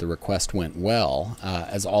mean that the request went well.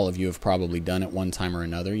 As all of you have probably done at one time or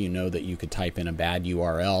another, you know that you could type in a bad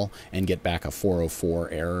URL and get back a 404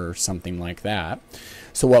 error or something like that.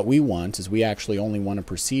 So what we want is we actually only want to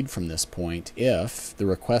proceed from this point if the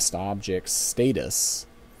request object's status,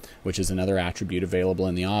 which is another attribute available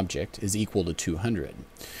in the object, is equal to 200.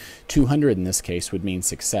 200 in this case would mean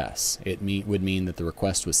success. It would mean that the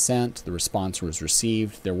request was sent, the response was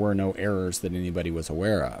received, there were no errors that anybody was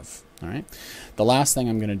aware of. All right. The last thing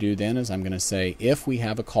I'm going to do then is I'm going to say if we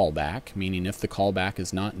have a callback, meaning if the callback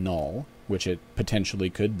is not null, which it potentially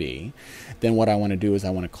could be, then what I want to do is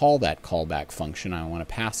I want to call that callback function. I want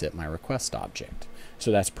to pass it my request object.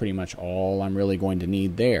 So that's pretty much all I'm really going to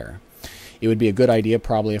need there. It would be a good idea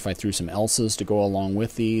probably if I threw some else's to go along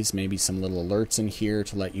with these, maybe some little alerts in here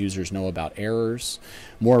to let users know about errors.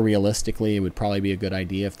 More realistically, it would probably be a good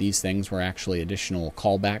idea if these things were actually additional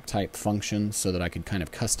callback type functions so that I could kind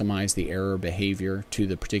of customize the error behavior to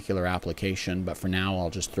the particular application. But for now, I'll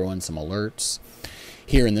just throw in some alerts.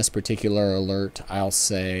 Here in this particular alert, I'll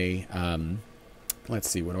say, let's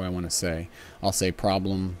see, what do I want to say? I'll say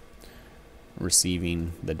problem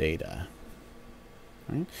receiving the data.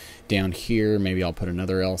 Right. Down here, maybe I'll put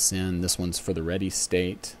another else in. This one's for the ready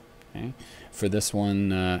state. Okay. For this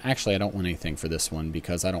one, actually I don't want anything for this one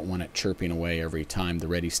because I don't want it chirping away every time the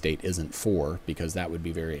ready state isn't 4, because that would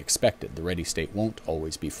be very expected. The ready state won't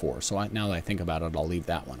always be 4. So now that I think about it, I'll leave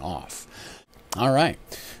that one off. All right,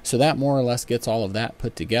 so that more or less gets all of that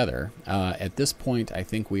put together. At this point, I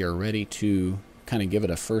think we are ready to kind of give it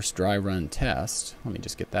a first dry run test. Let me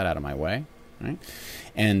just get that out of my way. Right,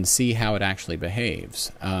 and see how it actually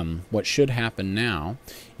behaves. What should happen now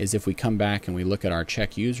is if we come back and we look at our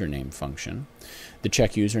check username function, the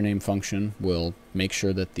check username function will make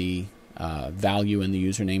sure that the value in the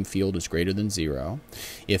username field is greater than 0.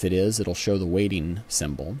 If it is, it'll show the waiting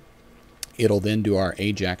symbol. It'll then do our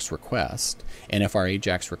AJAX request, and if our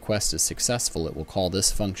AJAX request is successful, it will call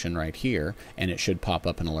this function right here, and it should pop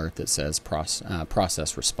up an alert that says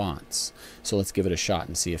process response. So let's give it a shot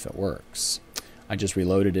and see if it works. I just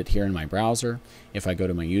reloaded it here in my browser. If I go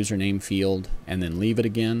to my username field and then leave it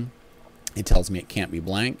again, it tells me it can't be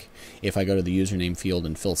blank. If I go to the username field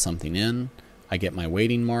and fill something in, I get my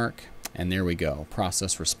waiting mark. And there we go.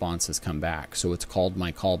 Process response has come back. So it's called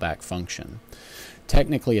my callback function.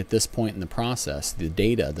 Technically, at this point in the process, the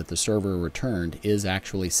data that the server returned is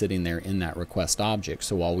actually sitting there in that request object.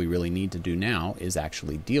 So all we really need to do now is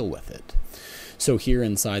actually deal with it. So here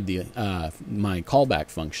inside the my callback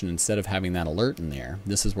function, instead of having that alert in there,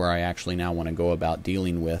 this is where I actually now want to go about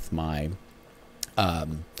dealing with my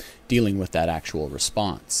dealing with that actual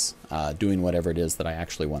response, doing whatever it is that I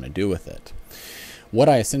actually want to do with it. What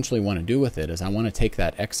I essentially want to do with it is I want to take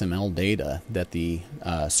that XML data that the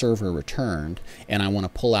server returned, and I want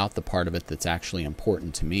to pull out the part of it that's actually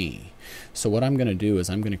important to me. So what I'm going to do is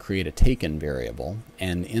I'm going to create a taken variable,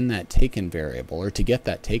 and in that taken variable, or to get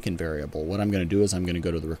that taken variable, what I'm going to do is I'm going to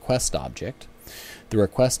go to the request object. The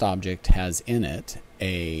request object has in it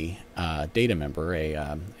a data member,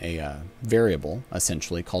 a variable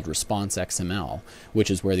essentially called response XML, which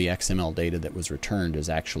is where the XML data that was returned is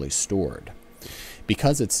actually stored.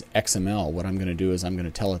 Because it's XML, what I'm going to do is I'm going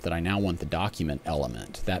to tell it that I now want the document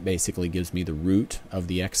element. That basically gives me the root of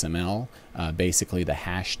the XML, basically the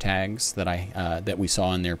hashtags that that we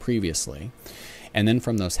saw in there previously. And then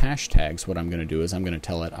from those hashtags, what I'm going to do is I'm going to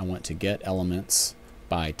tell it I want to get elements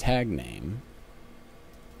by tag name.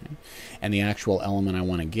 Okay. And the actual element I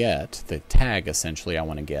want to get, the tag essentially I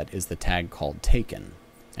want to get, is the tag called taken.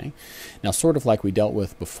 Okay. Now, sort of like we dealt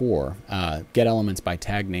with before, get elements by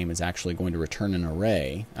tag name is actually going to return an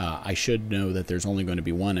array. I should know that there's only going to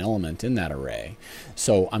be one element in that array.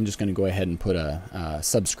 So I'm just going to go ahead and put a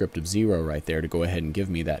subscript of 0 right there to go ahead and give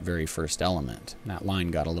me that very first element. That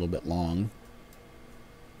line got a little bit long.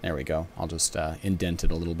 There we go. I'll just indent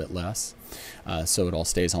it a little bit less so it all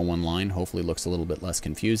stays on one line. Hopefully looks a little bit less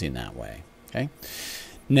confusing that way. Okay.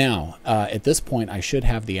 Now, at this point, I should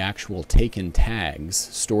have the actual taken tags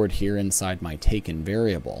stored here inside my taken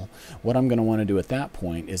variable. What I'm going to want to do at that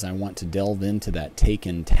point is I want to delve into that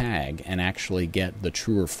taken tag and actually get the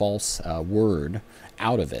true or false word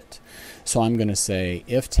out of it. So I'm going to say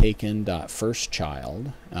if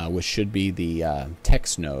taken.firstChild, which should be the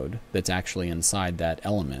text node that's actually inside that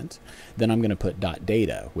element, then I'm going to put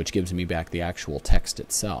 .data, which gives me back the actual text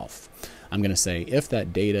itself. I'm going to say if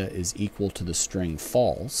that data is equal to the string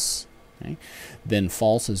false, okay, then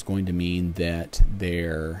false is going to mean that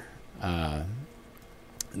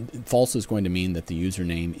false is going to mean that the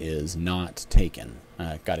username is not taken.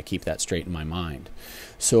 Got to keep that straight in my mind.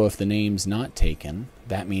 So if the name's not taken,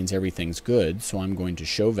 that means everything's good. So I'm going to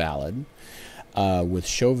show valid. With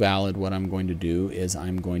show valid, what I'm going to do is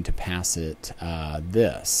I'm going to pass it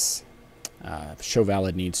this. Show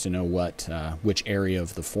valid needs to know which area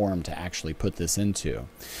of the form to actually put this into.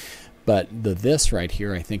 But the this right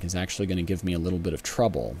here I think is actually going to give me a little bit of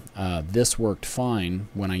trouble. This worked fine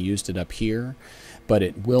when I used it up here, but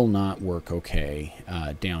it will not work okay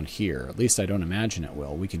down here. At least I don't imagine it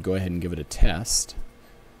will. We could go ahead and give it a test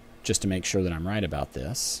just to make sure that I'm right about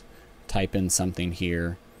this. Type in something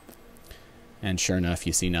here, and sure enough,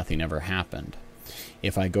 you see nothing ever happened.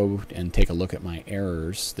 If I go and take a look at my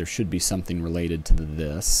errors, there should be something related to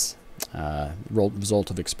this. Result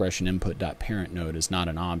of expression input.parent node is not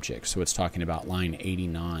an object, so it's talking about line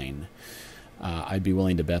 89. I'd be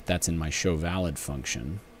willing to bet that's in my show valid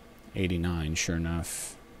function. 89, sure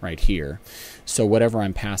enough, right here. So whatever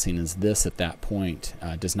I'm passing as this at that point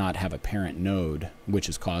does not have a parent node, which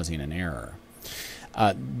is causing an error.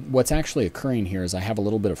 What's actually occurring here is I have a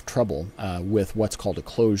little bit of trouble with what's called a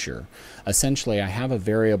closure. Essentially, I have a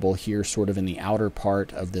variable here sort of in the outer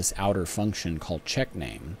part of this outer function called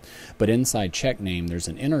checkName. But inside checkName, there's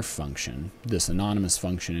an inner function, this anonymous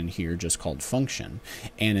function in here just called function.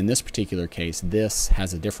 And in this particular case, this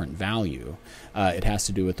has a different value. It has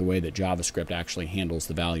to do with the way that JavaScript actually handles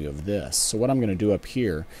the value of this. So what I'm going to do up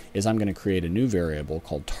here is I'm going to create a new variable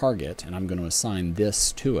called target, and I'm going to assign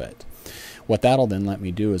this to it. What that'll then let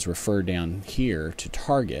me do is refer down here to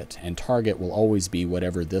target, and target will always be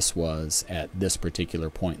whatever this was at this particular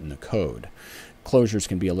point in the code. Closures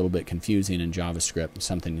can be a little bit confusing in JavaScript,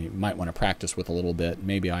 something you might want to practice with a little bit.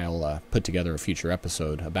 Maybe I'll put together a future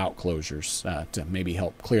episode about closures to maybe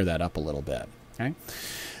help clear that up a little bit. Okay?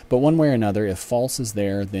 But one way or another, if false is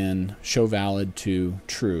there, then show valid to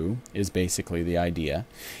true is basically the idea.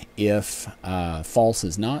 If false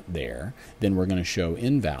is not there, then we're going to show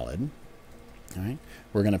invalid. All right.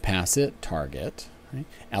 We're going to pass it target, right,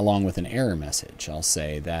 along with an error message. I'll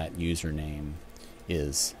say that username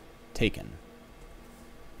is taken.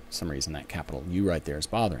 For some reason that capital U right there is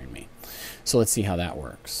bothering me. So let's see how that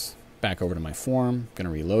works. Back over to my form, going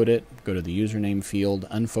to reload it, go to the username field,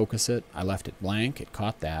 unfocus it. I left it blank, it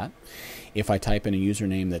caught that. If I type in a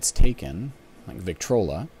username that's taken, like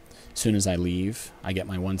Victrola, As soon as I leave, I get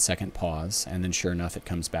my 1 second pause, and then sure enough, it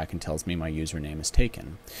comes back and tells me my username is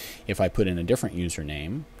taken. If I put in a different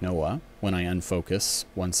username, Noah, when I unfocus,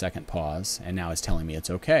 1 second pause, and now it's telling me it's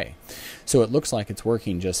okay. So it looks like it's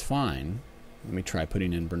working just fine. Let me try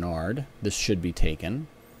putting in Bernard. This should be taken.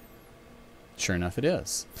 Sure enough, it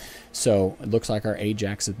is. So it looks like our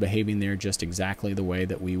AJAX is behaving there just exactly the way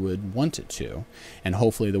that we would want it to. And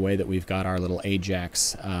hopefully the way that we've got our little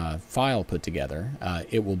AJAX file put together,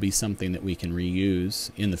 it will be something that we can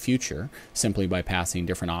reuse in the future simply by passing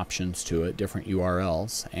different options to it, different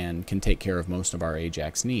URLs, and can take care of most of our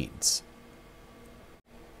AJAX needs.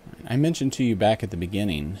 I mentioned to you back at the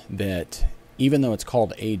beginning that even though it's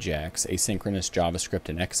called AJAX, asynchronous JavaScript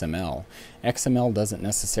and XML, XML doesn't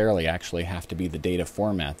necessarily actually have to be the data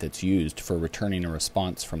format that's used for returning a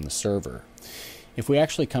response from the server. If we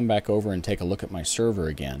actually come back over and take a look at my server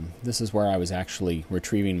again, this is where I was actually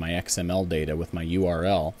retrieving my XML data with my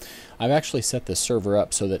URL. I've actually set this server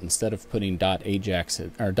up so that instead of putting .ajax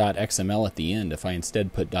or .xml at the end, if I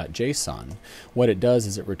instead put .json, what it does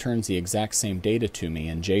is it returns the exact same data to me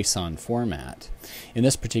in JSON format. In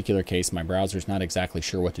this particular case, my browser's not exactly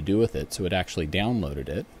sure what to do with it, so it actually downloaded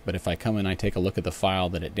it. But if I come and I take a look at the file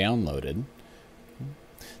that it downloaded,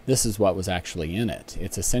 this is what was actually in it.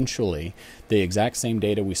 It's essentially the exact same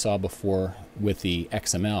data we saw before with the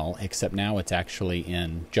XML, except now it's actually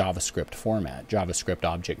in JavaScript format, JavaScript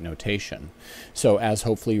object notation. So as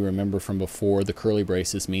hopefully you remember from before, the curly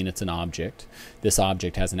braces mean it's an object. This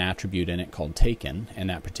object has an attribute in it called taken, and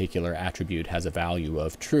that particular attribute has a value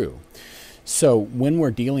of true. So when we're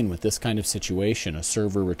dealing with this kind of situation, a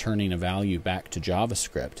server returning a value back to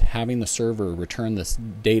JavaScript, having the server return this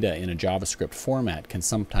data in a JavaScript format can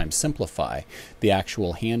sometimes simplify the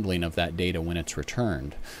actual handling of that data when it's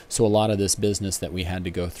returned. So a lot of this business that we had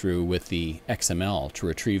to go through with the XML to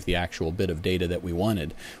retrieve the actual bit of data that we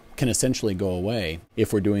wanted can essentially go away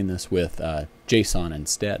if we're doing this with JSON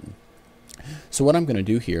instead. So what I'm going to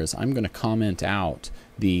do here is I'm going to comment out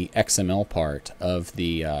the XML part of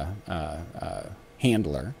the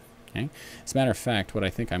handler. Okay? As a matter of fact, what I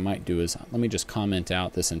think I might do is let me just comment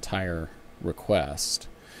out this entire request.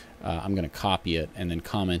 I'm going to copy it and then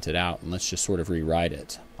comment it out, and let's just sort of rewrite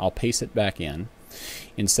it. I'll paste it back in.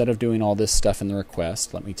 Instead of doing all this stuff in the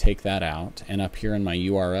request, let me take that out, and up here in my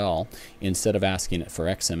URL, instead of asking it for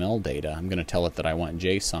XML data, I'm going to tell it that I want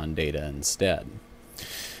JSON data instead.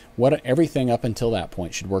 Everything up until that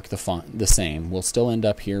point should work the same. We'll still end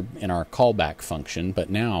up here in our callback function,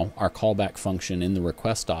 but now our callback function in the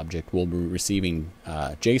request object will be receiving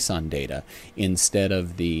JSON data instead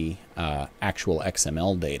of the actual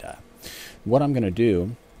XML data. What I'm going to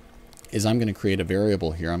do is I'm going to create a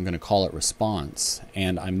variable here. I'm going to call it response,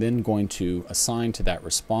 and I'm then going to assign to that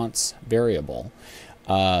response variable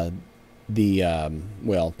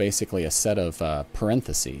basically a set of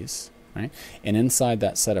parentheses. Right? And inside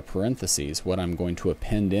that set of parentheses, what I'm going to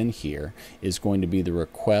append in here is going to be the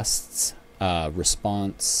request's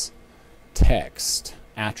response text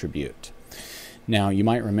attribute. Now, you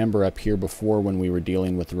might remember up here before when we were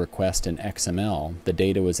dealing with the request in XML, the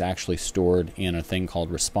data was actually stored in a thing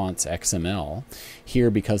called response XML.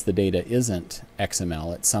 Here, because the data isn't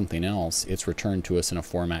XML, it's something else, it's returned to us in a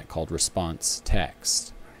format called response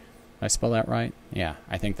text. Did I spell that right? Yeah,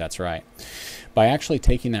 I think that's right. By actually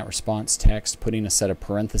taking that response text, putting a set of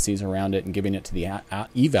parentheses around it, and giving it to the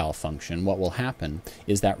eval function, what will happen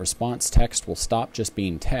is that response text will stop just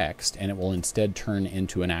being text, and it will instead turn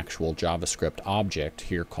into an actual JavaScript object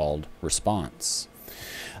here called response.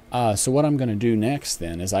 So what I'm going to do next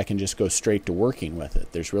then is I can just go straight to working with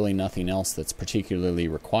it. There's really nothing else that's particularly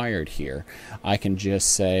required here. I can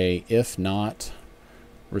just say if not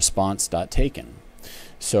response.taken.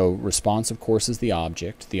 So response, of course, is the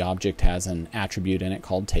object. The object has an attribute in it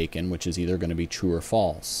called taken, which is either going to be true or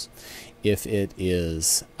false. If it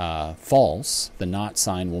is false, the not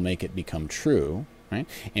sign will make it become true, right?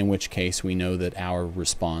 In which case we know that our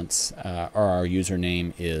response or our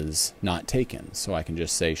username is not taken. So I can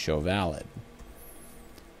just say show valid,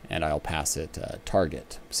 and I'll pass it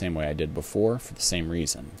target, same way I did before for the same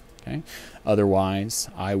reason. Okay. Otherwise,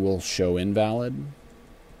 I will show invalid.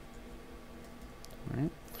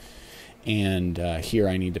 Right. And here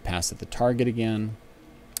I need to pass it the target again,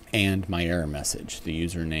 and my error message, the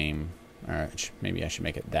username, or maybe I should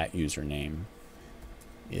make it that username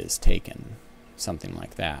is taken, something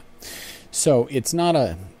like that. So it's not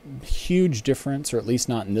a huge difference, or at least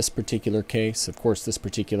not in this particular case. Of course, this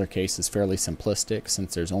particular case is fairly simplistic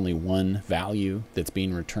since there's only one value that's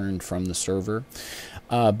being returned from the server.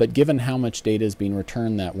 But given how much data is being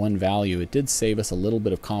returned that one value, it did save us a little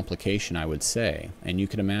bit of complication, I would say. And you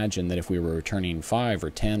could imagine that if we were returning 5 or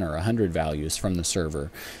 10 or 100 values from the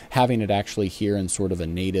server, having it actually here in sort of a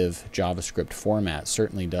native JavaScript format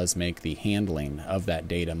certainly does make the handling of that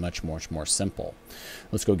data much more simple.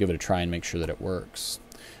 Let's go give it a try and make sure that it works.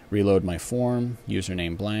 Reload my form,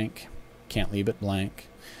 username blank, can't leave it blank,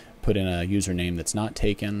 put in a username that's not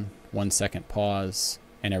taken, 1 second pause,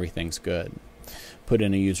 and everything's good. Put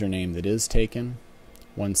in a username that is taken,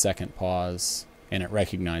 1 second pause, and it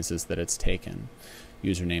recognizes that it's taken.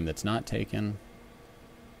 Username that's not taken,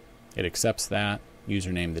 it accepts that.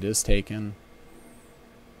 Username that is taken,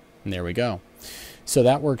 and there we go. So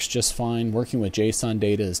that works just fine. Working with JSON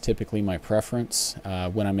data is typically my preference.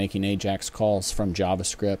 When I'm making AJAX calls from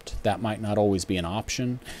JavaScript, that might not always be an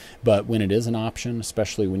option, but when it is an option,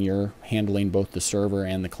 especially when you're handling both the server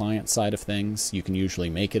and the client side of things, you can usually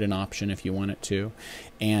make it an option if you want it to.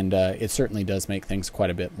 And it certainly does make things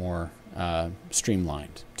quite a bit more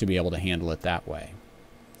streamlined to be able to handle it that way.